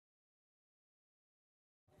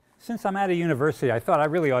Since I'm at a university, I thought I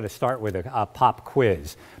really ought to start with a pop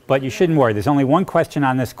quiz. But you shouldn't worry. There's only one question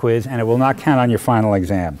on this quiz, and it will not count on your final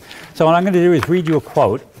exam. So what I'm going to do is read you a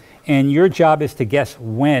quote, and your job is to guess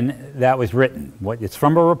when that was written. It's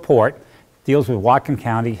from a report, deals with Whatcom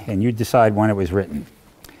County, and you decide when it was written.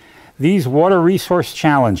 These water resource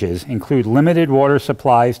challenges include limited water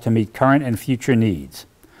supplies to meet current and future needs,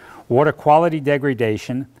 water quality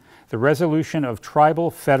degradation, the resolution of tribal,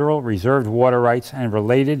 federal, reserved water rights and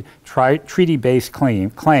related treaty-based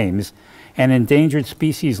claims, and endangered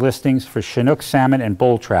species listings for Chinook salmon and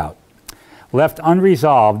bull trout. Left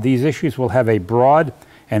unresolved, these issues will have a broad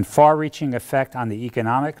and far-reaching effect on the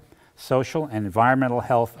economic, social, and environmental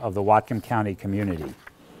health of the Whatcom County community.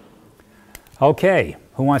 Okay,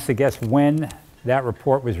 who wants to guess when that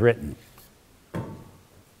report was written?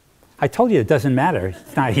 I told you it doesn't matter.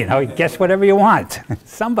 It's not, guess whatever you want.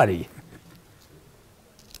 Somebody.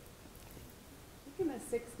 In the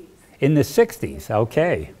 60s. In the 60s,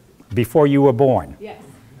 okay. Before you were born. Yes,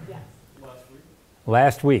 yes.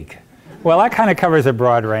 Last week. Well, that kind of covers a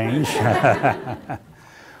broad range.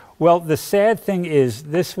 Well, the sad thing is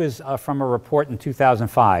this was from a report in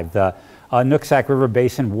 2005, the Nooksack River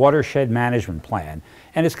Basin Watershed Management Plan.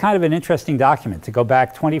 And it's kind of an interesting document to go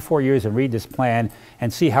back 24 years and read this plan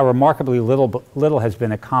and see how remarkably little has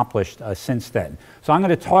been accomplished since then. So I'm going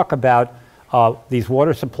to talk about these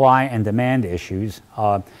water supply and demand issues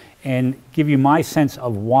and give you my sense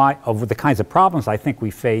of the kinds of problems I think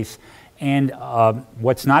we face and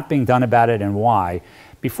what's not being done about it and why.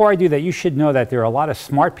 Before I do that, you should know that there are a lot of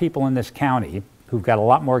smart people in this county who've got a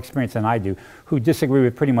lot more experience than I do, who disagree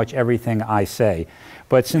with pretty much everything I say.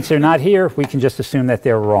 But since they're not here, we can just assume that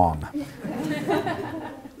they're wrong.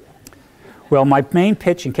 Well, my main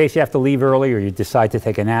pitch, in case you have to leave early or you decide to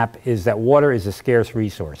take a nap, is that water is a scarce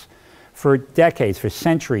resource. For decades, for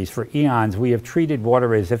centuries, for eons, we have treated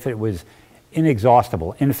water as if it was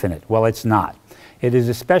inexhaustible, infinite. Well, it's not. It is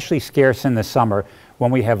especially scarce in the summer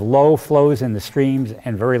when we have low flows in the streams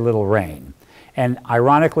and very little rain. And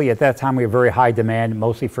ironically, at that time, we have very high demand,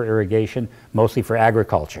 mostly for irrigation, mostly for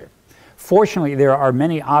agriculture. Fortunately, there are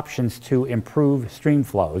many options to improve stream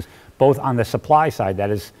flows, both on the supply side, that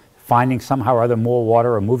is finding somehow or other more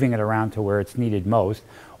water or moving it around to where it's needed most,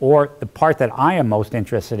 or the part that I am most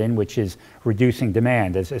interested in, which is reducing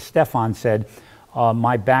demand. As Stefan said,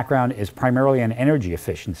 my background is primarily in energy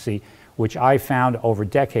efficiency, which I found over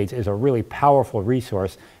decades is a really powerful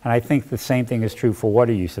resource, and I think the same thing is true for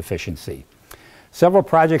water use efficiency. Several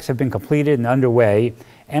projects have been completed and underway,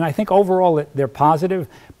 and I think overall they're positive,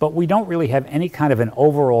 but we don't really have any kind of an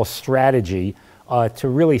overall strategy to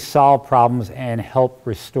really solve problems and help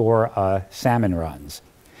restore salmon runs.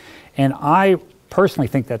 And I personally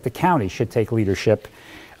think that the county should take leadership.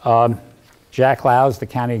 Jack Lowes, the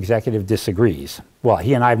county executive, disagrees. Well,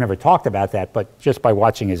 he and I have never talked about that, but just by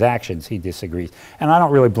watching his actions, he disagrees. And I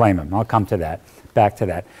don't really blame him. I'll come to that, back to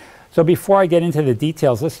that. So before I get into the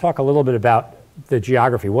details, let's talk a little bit about the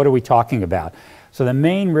geography. What are we talking about? So the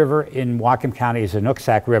main river in Whatcom County is the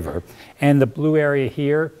Nooksack River, and the blue area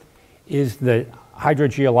here is the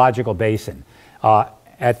hydrogeological basin.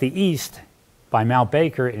 At the east, by Mount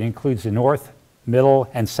Baker, it includes the north, middle,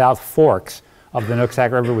 and south forks of the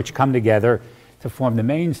Nooksack River, which come together to form the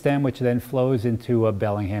main stem, which then flows into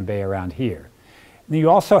Bellingham Bay around here. And you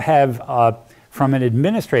also have, from an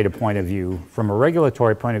administrative point of view, from a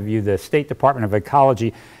regulatory point of view, the State Department of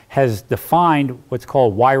Ecology has defined what's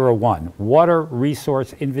called WIRA 1, Water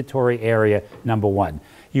Resource Inventory Area Number 1.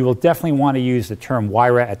 You will definitely want to use the term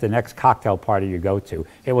WIRA at the next cocktail party you go to.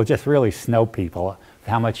 It will just really snow people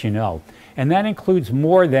how much you know. And that includes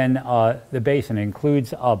more than the basin. It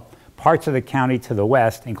includes parts of the county to the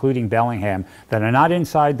west, including Bellingham, that are not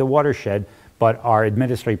inside the watershed, but are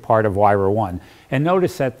administrative part of WIRA 1. And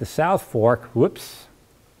notice that the South Fork, whoops.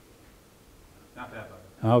 Not that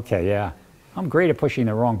button. Okay, yeah. I'm great at pushing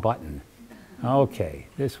the wrong button. Okay,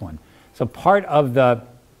 this one. So part of the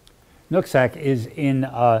Nooksack is in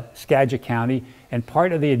Skagit County, and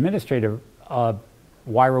part of the administrative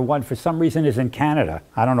WIRA 1, for some reason, is in Canada.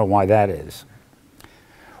 I don't know why that is.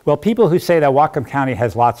 Well, people who say that Whatcom County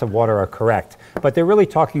has lots of water are correct, but they're really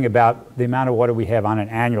talking about the amount of water we have on an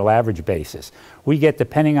annual average basis. We get,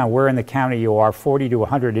 depending on where in the county you are, 40 to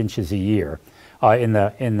 100 inches a year. In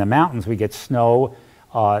the mountains, we get snow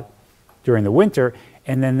during the winter,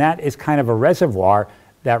 and then that is kind of a reservoir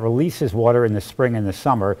that releases water in the spring and the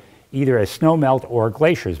summer, either as snow melt or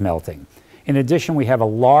glaciers melting. In addition, we have a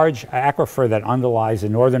large aquifer that underlies the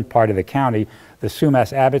northern part of the county, the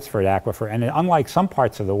Sumas-Abbotsford aquifer, and unlike some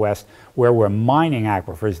parts of the West where we're mining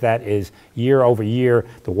aquifers, that is, year over year,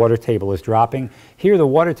 the water table is dropping. Here, the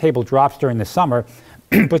water table drops during the summer,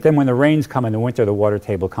 but then when the rains come in the winter, the water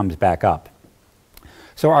table comes back up.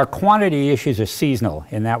 So our quantity issues are seasonal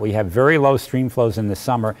in that we have very low stream flows in the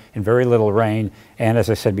summer and very little rain, and as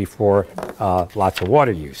I said before, lots of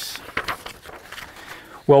water use.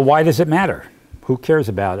 Well, why does it matter? Who cares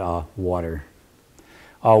about water?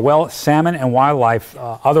 Well, salmon and wildlife,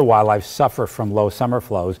 other wildlife suffer from low summer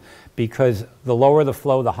flows because the lower the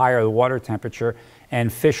flow, the higher the water temperature,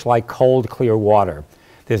 and fish like cold, clear water.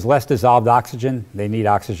 There's less dissolved oxygen. They need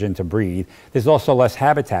oxygen to breathe. There's also less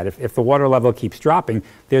habitat. If the water level keeps dropping,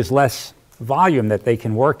 there's less volume that they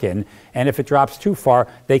can work in. And if it drops too far,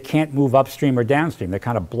 they can't move upstream or downstream. They're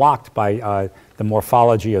kind of blocked by the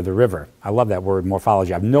morphology of the river. I love that word,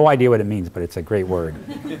 morphology. I have no idea what it means, but it's a great word.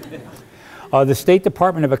 The State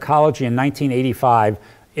Department of Ecology in 1985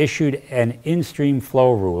 issued an in-stream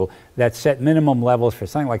flow rule that set minimum levels for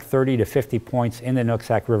something like 30 to 50 points in the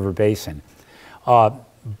Nooksack River Basin.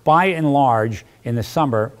 By and large, in the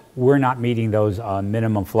summer, we're not meeting those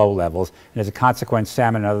minimum flow levels, and as a consequence,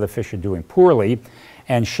 salmon and other fish are doing poorly.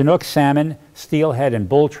 And Chinook salmon, steelhead, and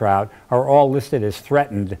bull trout are all listed as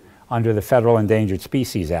threatened under the Federal Endangered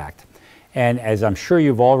Species Act. And as I'm sure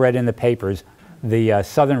you've all read in the papers, the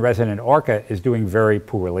southern resident orca is doing very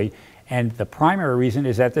poorly, and the primary reason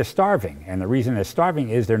is that they're starving. And the reason they're starving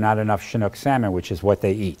is there's not enough Chinook salmon, which is what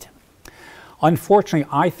they eat. Unfortunately,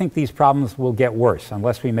 I think these problems will get worse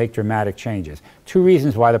unless we make dramatic changes. Two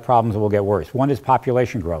reasons why the problems will get worse. One is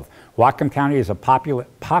population growth. Whatcom County is a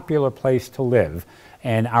popular place to live,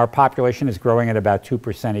 and our population is growing at about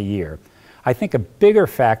 2% a year. I think a bigger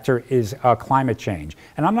factor is climate change.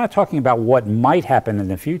 And I'm not talking about what might happen in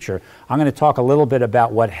the future. I'm going to talk a little bit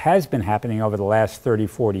about what has been happening over the last 30,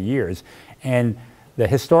 40 years. And the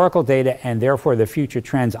historical data and therefore the future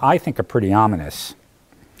trends, I think, are pretty ominous.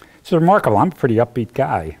 It's remarkable. I'm a pretty upbeat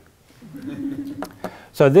guy.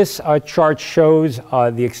 So this chart shows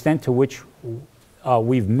the extent to which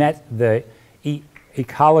we've met the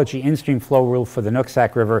ecology in-stream flow rule for the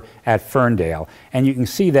Nooksack River at Ferndale. And you can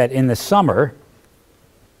see that in the summer,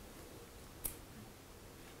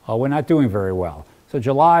 we're not doing very well. So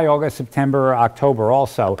July, August, September, October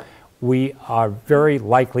also, we are very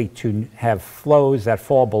likely to have flows that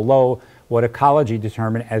fall below what ecology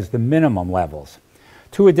determined as the minimum levels.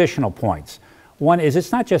 Two additional points. One is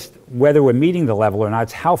it's not just whether we're meeting the level or not,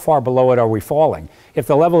 it's how far below it are we falling. If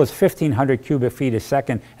the level is 1,500 cubic feet a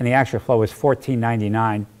second and the actual flow is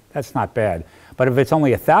 1,499, that's not bad. But if it's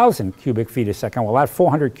only 1,000 cubic feet a second, well, that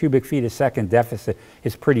 400 cubic feet a second deficit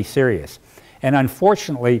is pretty serious. And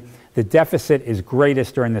unfortunately, the deficit is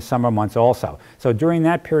greatest during the summer months also. So during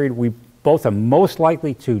that period, we both are most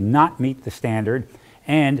likely to not meet the standard,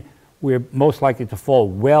 and we're most likely to fall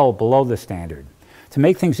well below the standard. To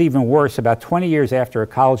make things even worse, about 20 years after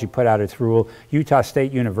ecology put out its rule, Utah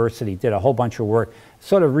State University did a whole bunch of work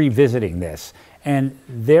sort of revisiting this. And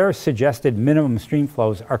their suggested minimum stream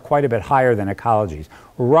flows are quite a bit higher than ecology's,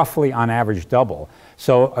 roughly on average double.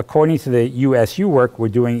 So according to the USU work, we're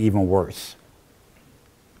doing even worse.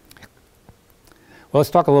 Well, let's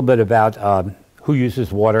talk a little bit about who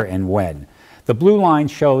uses water and when. The blue line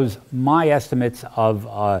shows my estimates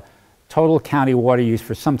of total county water use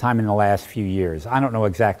for some time in the last few years. I don't know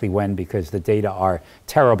exactly when because the data are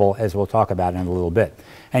terrible, as we'll talk about in a little bit.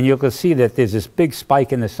 And you'll see that there's this big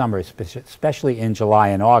spike in the summer, especially in July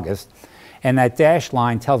and August. And that dashed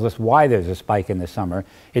line tells us why there's a spike in the summer.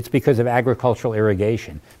 It's because of agricultural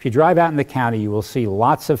irrigation. If you drive out in the county, you will see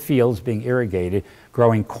lots of fields being irrigated,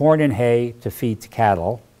 growing corn and hay to feed to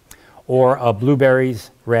cattle, or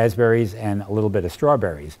blueberries, raspberries, and a little bit of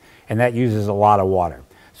strawberries. And that uses a lot of water.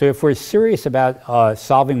 So if we're serious about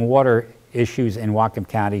solving water issues in Whatcom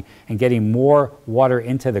County and getting more water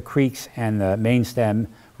into the creeks and the main stem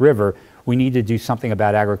river, we need to do something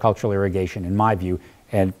about agricultural irrigation, in my view.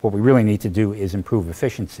 And what we really need to do is improve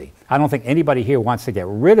efficiency. I don't think anybody here wants to get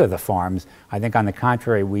rid of the farms. I think, on the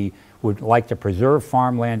contrary, we would like to preserve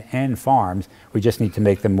farmland and farms. We just need to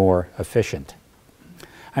make them more efficient.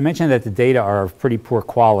 I mentioned that the data are of pretty poor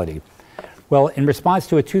quality. Well, in response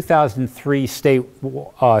to a 2003 state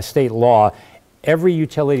law, every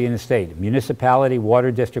utility in the state, municipality,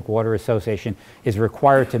 water district, water association, is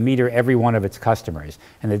required to meter every one of its customers.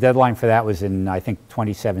 And the deadline for that was in, I think,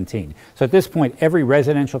 2017. So at this point, every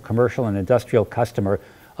residential, commercial, and industrial customer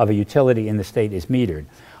of a utility in the state is metered.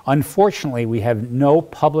 Unfortunately, we have no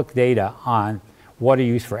public data on water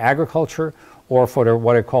use for agriculture or for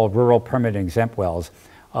what are called rural permit exempt wells.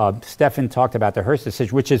 Stefan talked about the Hirst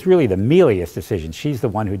decision, which is really the Melius decision. She's the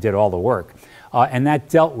one who did all the work. And that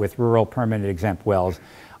dealt with rural permanent exempt wells.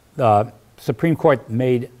 The Supreme Court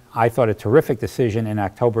made I thought, a terrific decision in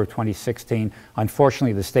October of 2016.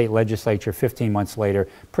 Unfortunately, the state legislature 15 months later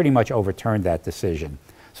pretty much overturned that decision.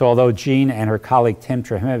 So although Jean and her colleague Tim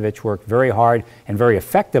Trahimowicz worked very hard and very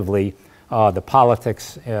effectively, the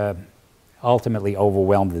politics ultimately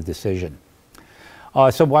overwhelmed the decision.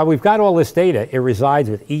 So while we've got all this data, it resides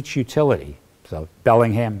with each utility. So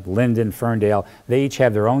Bellingham, Linden, Ferndale, they each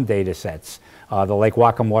have their own data sets. The Lake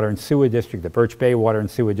Whatcom Water and Sewer District, the Birch Bay Water and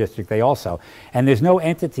Sewer District, they also. And there's no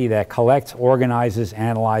entity that collects, organizes,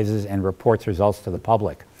 analyzes, and reports results to the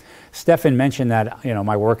public. Stefan mentioned that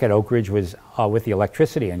my work at Oak Ridge was with the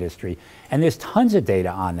electricity industry, and there's tons of data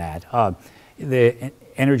on that. The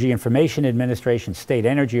Energy Information Administration, state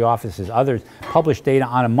energy offices, others publish data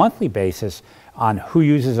on a monthly basis on who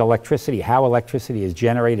uses electricity, how electricity is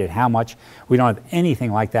generated, how much. We don't have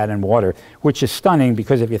anything like that in water, which is stunning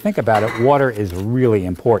because if you think about it, water is really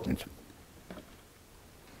important.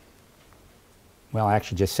 Well, I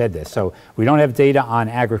actually just said this. So we don't have data on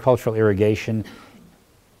agricultural irrigation,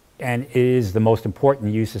 and it is the most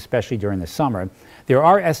important use, especially during the summer. There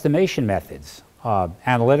are estimation methods,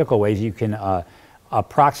 analytical ways you can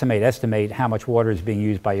estimate how much water is being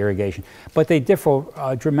used by irrigation, but they differ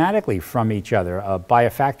dramatically from each other by a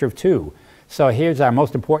factor of 2. So here's our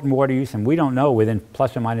most important water use, and we don't know within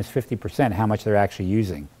plus or minus 50% how much they're actually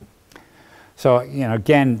using. So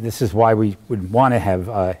again, this is why we would want to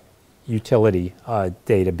have utility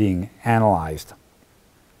data being analyzed.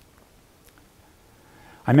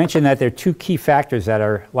 I mentioned that there are 2 key factors that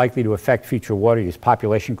are likely to affect future water use: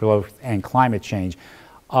 population growth and climate change.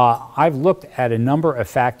 I've looked at a number of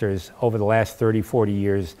factors over the last 30, 40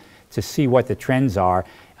 years to see what the trends are.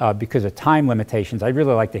 Because of time limitations, I'd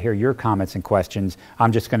really like to hear your comments and questions.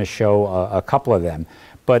 I'm just going to show a couple of them.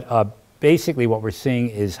 But basically what we're seeing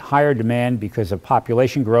is higher demand because of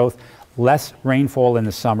population growth, less rainfall in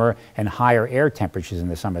the summer, and higher air temperatures in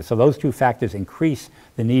the summer. So those 2 factors increase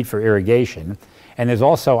the need for irrigation. And there's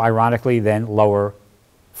also, ironically, then lower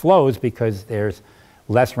flows because there's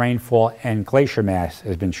less rainfall and glacier mass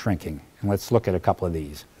has been shrinking. And let's look at a couple of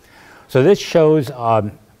these. So this shows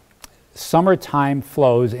summertime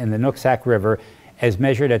flows in the Nooksack River as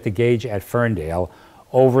measured at the gauge at Ferndale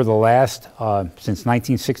over the last, since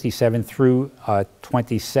 1967 through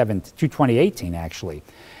 2018 actually.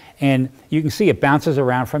 And you can see it bounces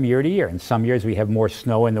around from year to year. In some years we have more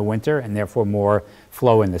snow in the winter and therefore more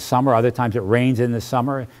flow in the summer. Other times it rains in the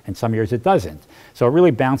summer and some years it doesn't. So it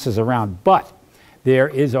really bounces around. But there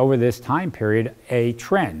is over this time period a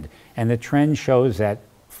trend. And the trend shows that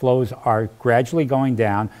flows are gradually going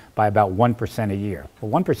down by about 1% a year.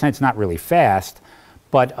 Well, 1% is not really fast,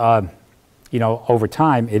 but over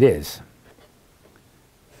time it is.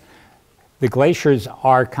 The glaciers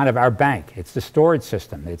are kind of our bank. It's the storage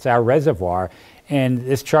system. It's our reservoir. And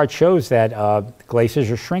this chart shows that glaciers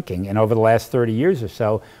are shrinking. And over the last 30 years or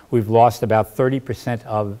so, we've lost about 30%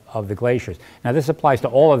 of the glaciers. Now, this applies to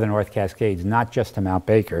all of the North Cascades, not just to Mount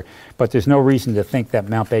Baker. But there's no reason to think that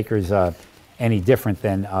Mount Baker is any different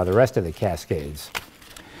than the rest of the Cascades.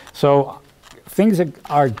 So things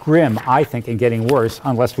are grim, I think, and getting worse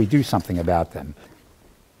unless we do something about them.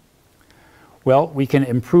 Well, we can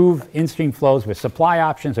improve in-stream flows with supply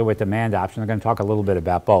options or with demand options. I'm going to talk a little bit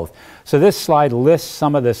about both. So this slide lists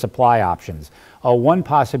some of the supply options. One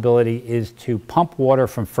possibility is to pump water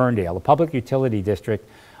from Ferndale. The Public Utility District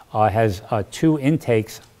has 2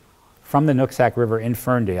 intakes from the Nooksack River in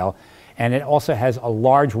Ferndale, and it also has a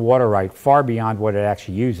large water right far beyond what it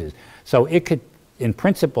actually uses. So it could, in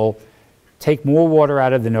principle, take more water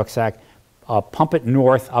out of the Nooksack, pump it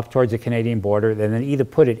north up towards the Canadian border, and then either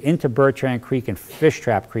put it into Bertrand Creek and Fish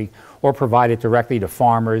Trap Creek or provide it directly to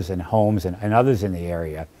farmers and homes and others in the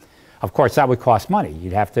area. Of course, that would cost money.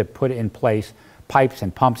 You'd have to put in place pipes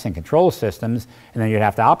and pumps and control systems, and then you'd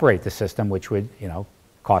have to operate the system, which would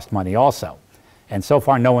cost money also. And so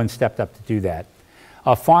far, no one stepped up to do that.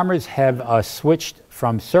 Farmers have switched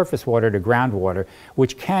from surface water to groundwater,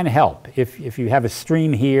 which can help. If you have a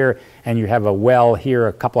stream here and you have a well here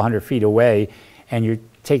a couple hundred feet away and you're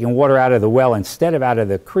taking water out of the well instead of out of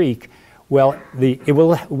the creek, well, it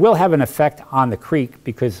will have an effect on the creek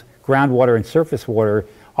because groundwater and surface water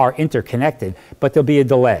are interconnected, but there'll be a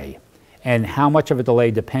delay. And how much of a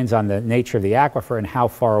delay depends on the nature of the aquifer and how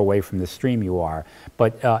far away from the stream you are.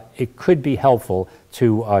 But it could be helpful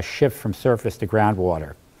to shift from surface to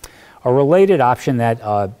groundwater. A related option that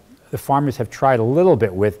the farmers have tried a little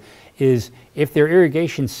bit with is if their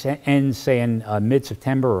irrigation ends, say, in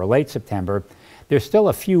mid-September or late September, there's still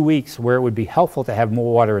a few weeks where it would be helpful to have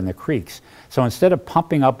more water in the creeks. So instead of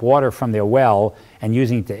pumping up water from their well and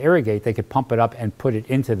using it to irrigate, they could pump it up and put it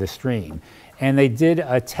into the stream. And they did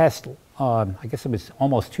a test I guess it was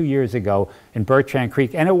almost 2 years ago in Bertrand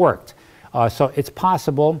Creek, and it worked. So it's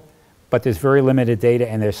possible, but there's very limited data,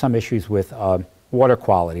 and there's some issues with water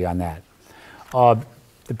quality on that.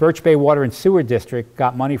 The Birch Bay Water and Sewer District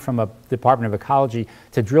got money from a Department of Ecology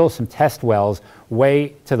to drill some test wells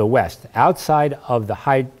way to the west, outside of the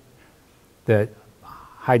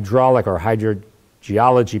hydraulic or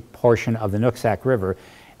hydrogeology portion of the Nooksack River,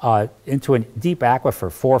 into a deep aquifer,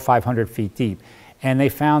 400 or 500 feet deep. And they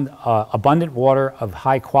found abundant water of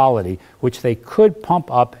high quality, which they could pump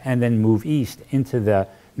up and then move east into the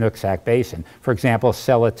Nooksack Basin. For example,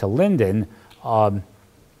 sell it to Linden,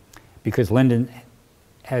 because Linden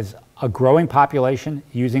has a growing population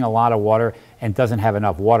using a lot of water and doesn't have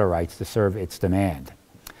enough water rights to serve its demand.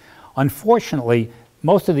 Unfortunately,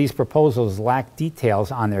 most of these proposals lack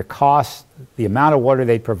details on their costs, the amount of water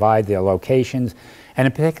they provide, their locations, and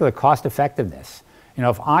in particular cost effectiveness. You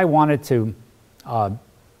know, if I wanted to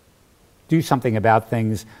do something about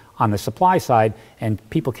things on the supply side and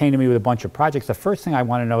people came to me with a bunch of projects, the first thing I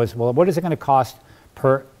want to know is, well, what is it going to cost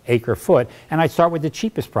per acre foot? And I start with the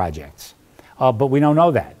cheapest projects. But we don't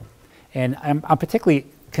know that. And I'm particularly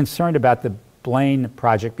concerned about the Blaine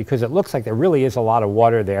project because it looks like there really is a lot of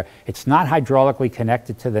water there. It's not hydraulically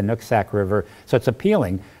connected to the Nooksack River, so it's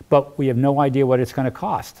appealing, but we have no idea what it's going to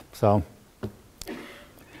cost. So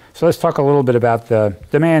let's talk a little bit about the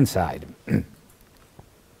demand side.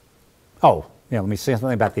 Oh, yeah, let me say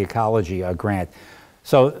something about the ecology grant.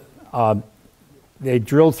 So they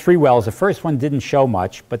drilled 3 wells. The first one didn't show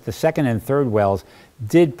much, but the second and third wells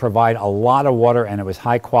did provide a lot of water, and it was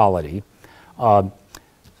high quality.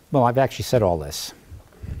 Well, I've actually said all this.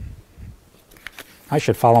 I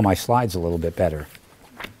should follow my slides a little bit better.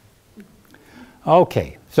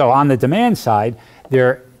 Okay, so on the demand side, there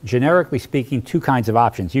are, generically speaking, 2 kinds of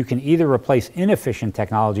options. You can either replace inefficient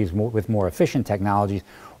technologies with more efficient technologies,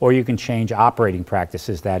 or you can change operating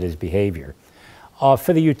practices, that is, behavior.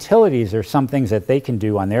 For the utilities, there are some things that they can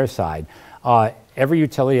do on their side. Every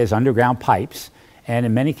utility has underground pipes, and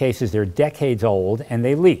in many cases they're decades old and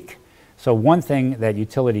they leak. So one thing that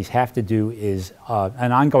utilities have to do is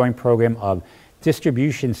an ongoing program of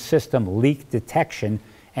distribution system leak detection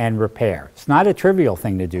and repair. It's not a trivial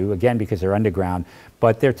thing to do, again, because they're underground,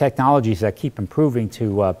 but they're technologies that keep improving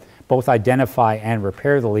to both identify and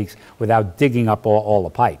repair the leaks without digging up all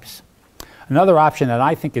the pipes. Another option that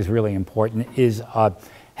I think is really important is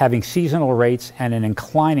having seasonal rates and an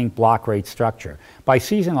inclining block rate structure. By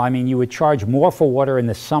seasonal, I mean you would charge more for water in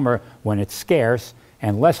the summer when it's scarce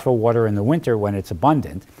and less for water in the winter when it's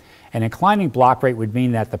abundant. An inclining block rate would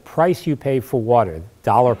mean that the price you pay for water,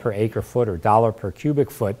 $1 per acre foot or $1 per cubic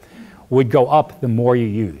foot, would go up the more you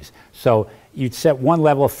use. So you'd set one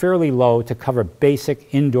level fairly low to cover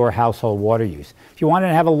basic indoor household water use. If you wanted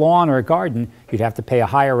to have a lawn or a garden, you'd have to pay a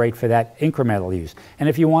higher rate for that incremental use. And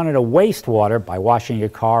if you wanted to waste water by washing your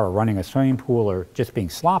car or running a swimming pool or just being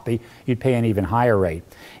sloppy, you'd pay an even higher rate.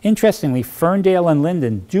 Interestingly, Ferndale and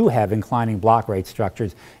Linden do have inclining block rate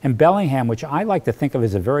structures, and Bellingham, which I like to think of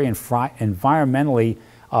as a very environmentally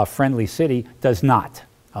friendly city, does not.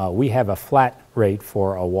 We have a flat rate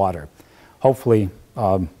for water. Hopefully,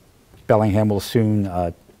 Bellingham will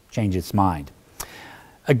soon change its mind.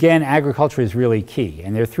 Again, agriculture is really key,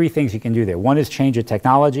 and there are 3 things you can do there. One is change your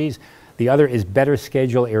technologies. The other is better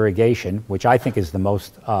schedule irrigation, which I think is the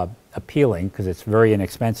most appealing because it's very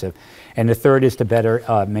inexpensive. And the third is to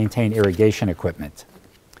better maintain irrigation equipment.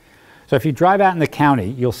 So if you drive out in the county,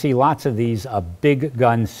 you'll see lots of these big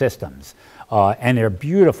gun systems. And they're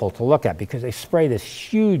beautiful to look at because they spray this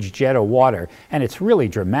huge jet of water, and it's really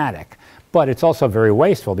dramatic. But it's also very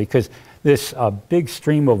wasteful because this big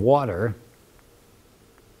stream of water,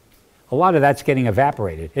 a lot of that's getting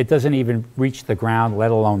evaporated. It doesn't even reach the ground,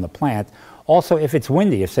 let alone the plant. Also, if it's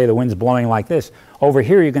windy, if say the wind's blowing like this, over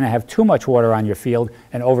here you're going to have too much water on your field,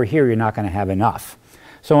 and over here you're not going to have enough.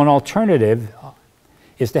 So an alternative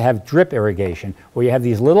is to have drip irrigation, where you have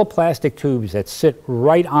these little plastic tubes that sit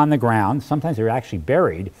right on the ground. Sometimes they're actually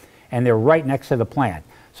buried, and they're right next to the plant.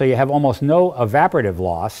 So you have almost no evaporative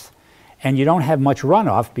loss, and you don't have much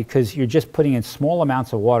runoff because you're just putting in small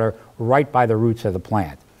amounts of water right by the roots of the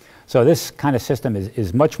plant. So this kind of system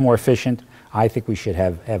is much more efficient. I think we should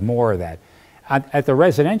have more of that. At the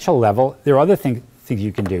residential level, there are other things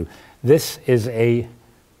you can do. This is a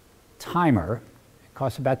timer. It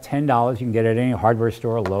costs about $10. You can get it at any hardware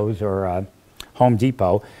store, Lowe's or Home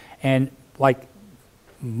Depot. And like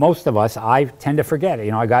most of us, I tend to forget it.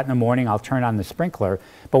 You know, I got in the morning, I'll turn on the sprinkler.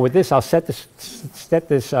 But with this, I'll set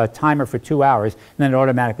this timer for 2 hours, and then it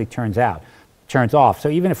automatically turns off. So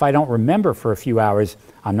even if I don't remember for a few hours,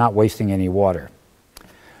 I'm not wasting any water.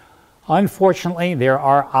 Unfortunately, there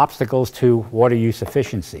are obstacles to water use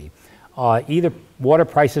efficiency. Either water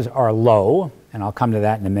prices are low, and I'll come to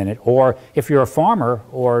that in a minute, or if you're a farmer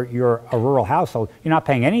or you're a rural household, you're not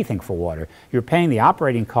paying anything for water. You're paying the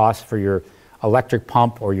operating costs for your electric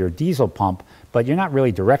pump or your diesel pump, but you're not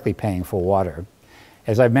really directly paying for water.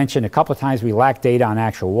 As I've mentioned a couple of times, we lack data on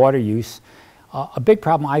actual water use. A big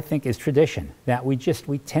problem, I think, is tradition, that we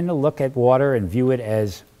tend to look at water and view it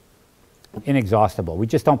as inexhaustible. We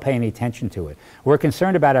just don't pay any attention to it. We're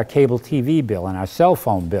concerned about our cable TV bill and our cell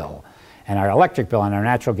phone bill and our electric bill and our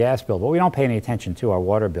natural gas bill, but we don't pay any attention to our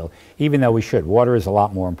water bill, even though we should. Water is a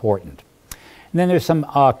lot more important. And then there's some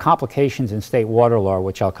complications in state water law,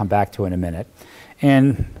 which I'll come back to in a minute.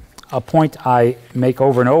 And a point I make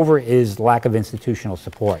over and over is lack of institutional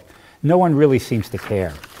support. No one really seems to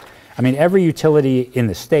care. I mean, every utility in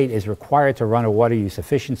the state is required to run a water use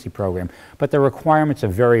efficiency program, but the requirements are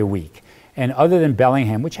very weak. And other than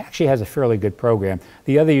Bellingham, which actually has a fairly good program,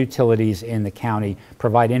 the other utilities in the county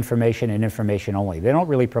provide information and information only. They don't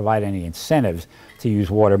really provide any incentives to use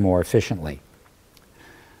water more efficiently.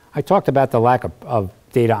 I talked about the lack of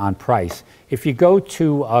data on price. If you go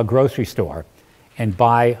to a grocery store and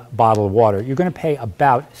buy bottled water, you're going to pay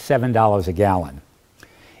about $7 a gallon.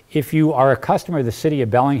 If you are a customer of the City of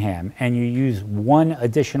Bellingham and you use 1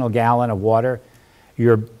 additional gallon of water,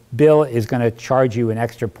 your bill is going to charge you an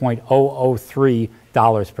extra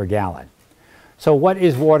 $0.003 per gallon. So what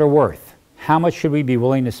is water worth? How much should we be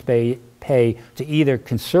willing to pay to either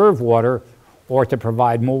conserve water or to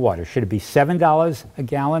provide more water? Should it be $7 a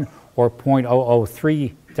gallon or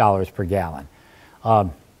 $0.003 per gallon?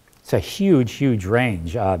 It's a huge, huge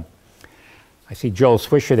range. I see Joel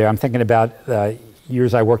Swisher there. I'm thinking about the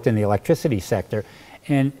years I worked in the electricity sector,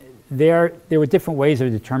 and there were different ways of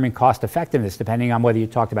determining cost effectiveness depending on whether you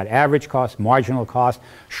talked about average cost, marginal cost,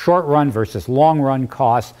 short run versus long run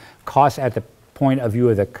costs, costs at the point of view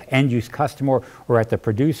of the end use customer or at the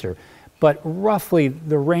producer. But roughly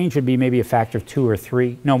the range would be maybe a factor of 2 or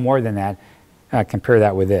 3, no more than that. Compare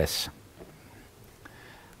that with this.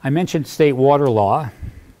 I mentioned state water law,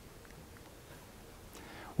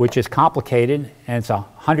 which is complicated, and it's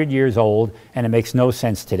 100 years old, and it makes no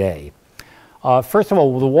sense today. First of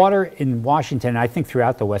all, the water in Washington, and I think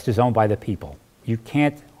throughout the West, is owned by the people. You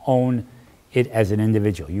can't own it as an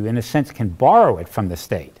individual. You, in a sense, can borrow it from the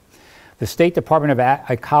state. The State Department of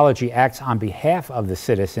Ecology acts on behalf of the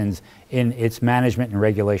citizens in its management and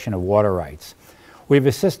regulation of water rights. We have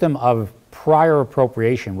a system of prior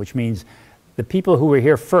appropriation, which means the people who were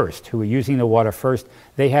here first, who were using the water first,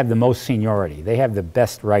 they have the most seniority. They have the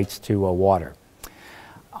best rights to water.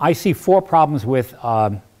 I see 4 problems with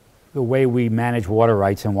the way we manage water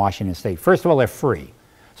rights in Washington State. First of all, they're free.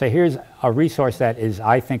 So here's a resource that is,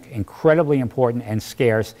 I think, incredibly important and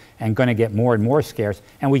scarce and going to get more and more scarce,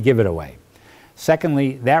 and we give it away.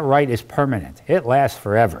 Secondly, that right is permanent. It lasts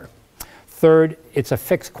forever. Third, it's a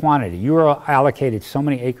fixed quantity. You are allocated so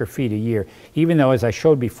many acre feet a year, even though, as I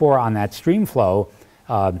showed before on that stream flow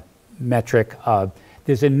metric,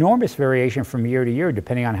 there's enormous variation from year to year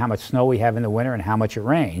depending on how much snow we have in the winter and how much it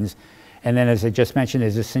rains. And then, as I just mentioned,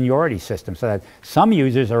 there's a seniority system so that some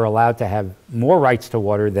users are allowed to have more rights to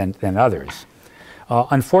water than others.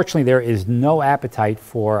 Unfortunately, there is no appetite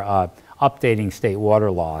for updating state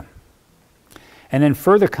water law. And then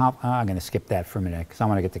further, I'm going to skip that for a minute because I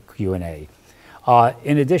want to get to Q&A.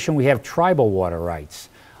 In addition, we have tribal water rights.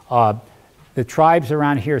 The tribes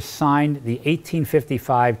around here signed the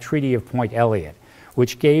 1855 Treaty of Point Elliott,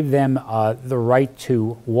 which gave them the right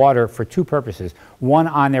to water for 2 purposes. One,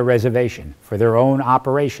 on their reservation, for their own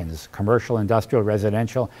operations, commercial, industrial,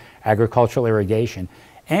 residential, agricultural irrigation,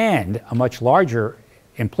 and a much larger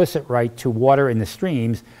implicit right to water in the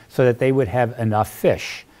streams so that they would have enough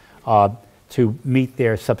fish to meet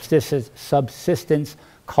their subsistence,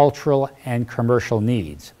 cultural, and commercial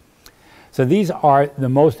needs. So these are the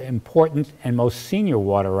most important and most senior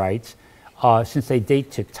water rights since they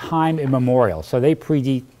date to time immemorial. So they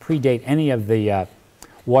predate any of the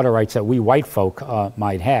water rights that we white folk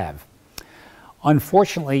might have.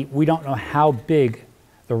 Unfortunately, we don't know how big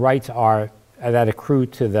the rights are that accrue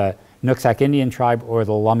to the Nooksack Indian tribe or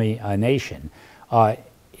the Lummi Nation.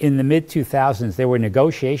 In the mid-2000s, there were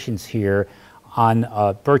negotiations here on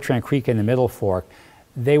Bertrand Creek in the Middle Fork.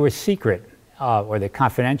 They were secret, or they're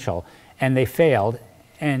confidential, and they failed.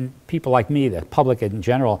 And people like me, the public in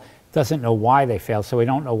general, doesn't know why they failed, so we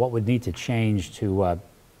don't know what would need to change to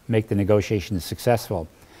make the negotiations successful.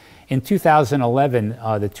 In 2011,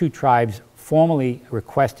 the 2 tribes formally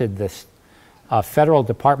requested the Federal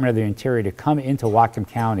Department of the Interior to come into Whatcom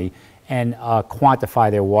County and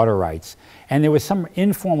quantify their water rights. And there was some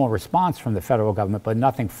informal response from the federal government, but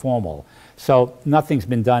nothing formal. So nothing's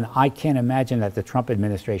been done. I can't imagine that the Trump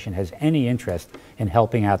administration has any interest in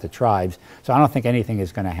helping out the tribes. So I don't think anything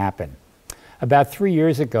is going to happen. About 3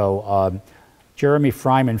 years ago, Jeremy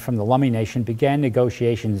Fryman from the Lummi Nation began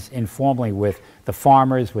negotiations informally with the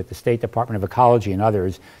farmers, with the State Department of Ecology and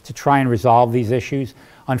others to try and resolve these issues.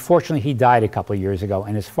 Unfortunately, he died a couple of years ago,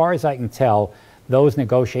 and as far as I can tell, those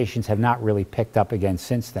negotiations have not really picked up again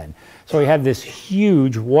since then. So we have this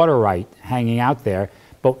huge water right hanging out there,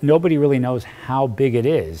 but nobody really knows how big it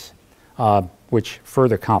is, which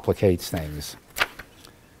further complicates things.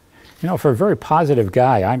 You know, for a very positive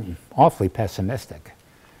guy, I'm awfully pessimistic.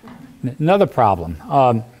 Another problem,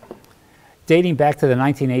 dating back to the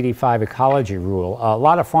 1985 ecology rule, a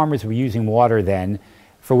lot of farmers were using water then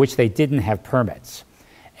for which they didn't have permits.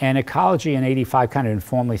 And ecology in 85 kind of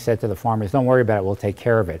informally said to the farmers, don't worry about it, we'll take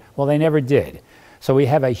care of it. Well, they never did. So we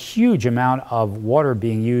have a huge amount of water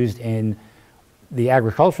being used in the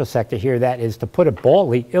agricultural sector here that is, to put it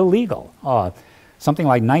baldly, illegal. Something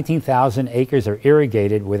like 19,000 acres are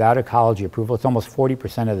irrigated without ecology approval. It's almost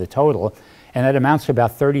 40% of the total. And that amounts to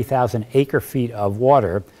about 30,000 acre-feet of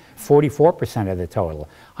water, 44% of the total.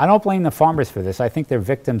 I don't blame the farmers for this. I think they're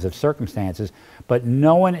victims of circumstances, but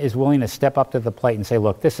no one is willing to step up to the plate and say,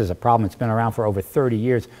 look, this is a problem. It's been around for over 30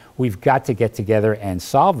 years. We've got to get together and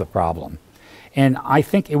solve the problem. And I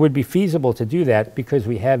think it would be feasible to do that because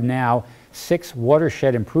we have now 6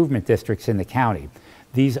 watershed improvement districts in the county.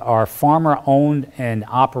 These are farmer-owned and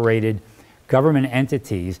operated government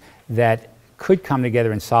entities that could come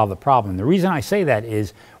together and solve the problem. The reason I say that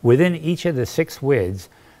is within each of the 6 WIDs,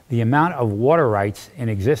 the amount of water rights in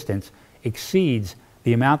existence exceeds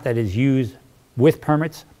the amount that is used with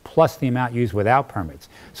permits plus the amount used without permits.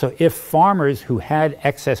 So if farmers who had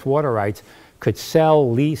excess water rights could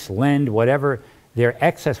sell, lease, lend, whatever, their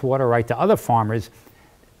excess water right to other farmers,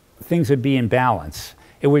 things would be in balance.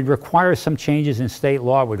 It would require some changes in state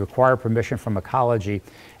law. It would require permission from ecology.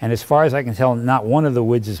 And as far as I can tell, not one of the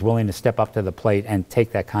WIDs is willing to step up to the plate and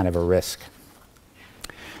take that kind of a risk.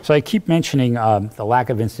 So I keep mentioning the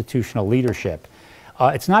lack of institutional leadership.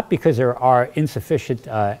 It's not because there are insufficient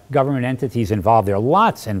government entities involved. There are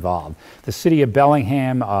lots involved. The City of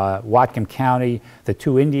Bellingham, Whatcom County, the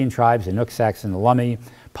 2 Indian tribes, the Nooksacks and the Lummi,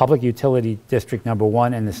 Public Utility District Number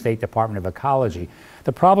 1, and the State Department of Ecology.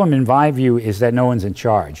 The problem, in my view, is that no one's in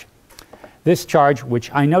charge. This charge, which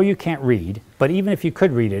I know you can't read, but even if you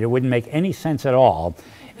could read it, it wouldn't make any sense at all,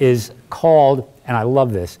 is called, and I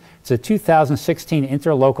love this, it's a 2016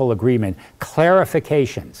 Interlocal Agreement,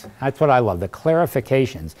 Clarifications. That's what I love, the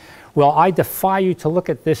clarifications. Well, I defy you to look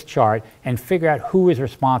at this chart and figure out who is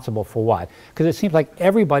responsible for what, because it seems like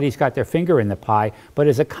everybody's got their finger in the pie, but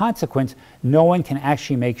as a consequence, no one can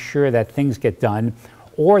actually make sure that things get done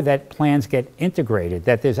or that plans get integrated,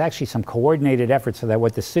 that there's actually some coordinated effort so that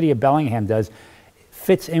what the City of Bellingham does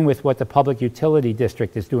fits in with what the Public Utility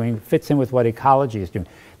District is doing, fits in with what ecology is doing.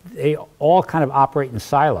 They all kind of operate in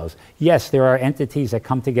silos. Yes, there are entities that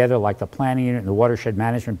come together like the Planning Unit and the Watershed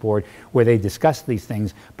Management Board where they discuss these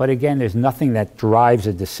things, but again, there's nothing that drives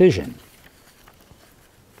a decision.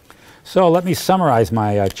 So let me summarize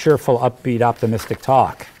my cheerful, upbeat, optimistic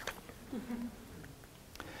talk.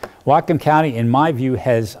 Whatcom County, in my view,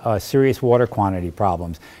 has serious water quantity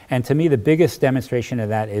problems. And to me, the biggest demonstration of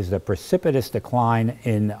that is the precipitous decline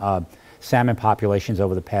in salmon populations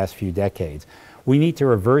over the past few decades. We need to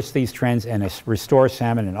reverse these trends and restore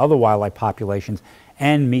salmon and other wildlife populations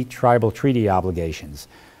and meet tribal treaty obligations.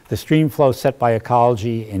 The stream flows set by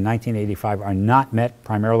ecology in 1985 are not met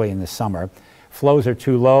primarily in the summer. Flows are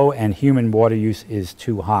too low and human water use is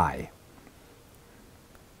too high.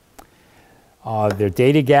 There are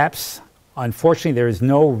data gaps. Unfortunately, there is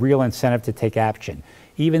no real incentive to take action.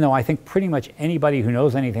 Even though I think pretty much anybody who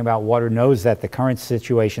knows anything about water knows that the current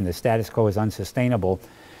situation, the status quo, is unsustainable,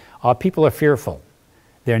 people are fearful.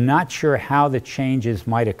 They're not sure how the changes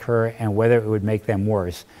might occur and whether it would make them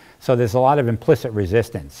worse. So there's a lot of implicit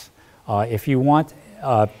resistance. If you want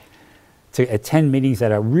to attend meetings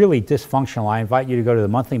that are really dysfunctional, I invite you to go to the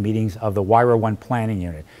monthly meetings of the WIRA 1 Planning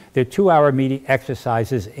Unit. They're 2-hour meeting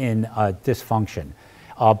exercises in dysfunction.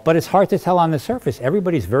 But it's hard to tell on the surface.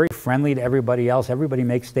 Everybody's very friendly to everybody else. Everybody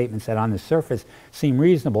makes statements that on the surface seem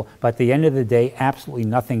reasonable, but at the end of the day, absolutely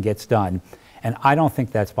nothing gets done. And I don't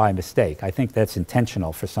think that's by mistake. I think that's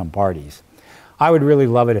intentional for some parties. I would really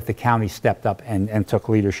love it if the county stepped up and took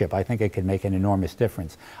leadership. I think it could make an enormous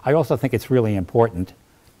difference. I also think it's really important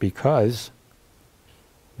because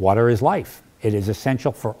water is life. It is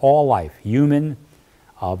essential for all life, human,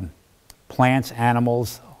 plants,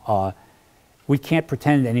 animals. We can't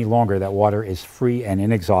pretend any longer that water is free and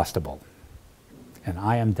inexhaustible. And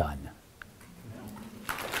I am done.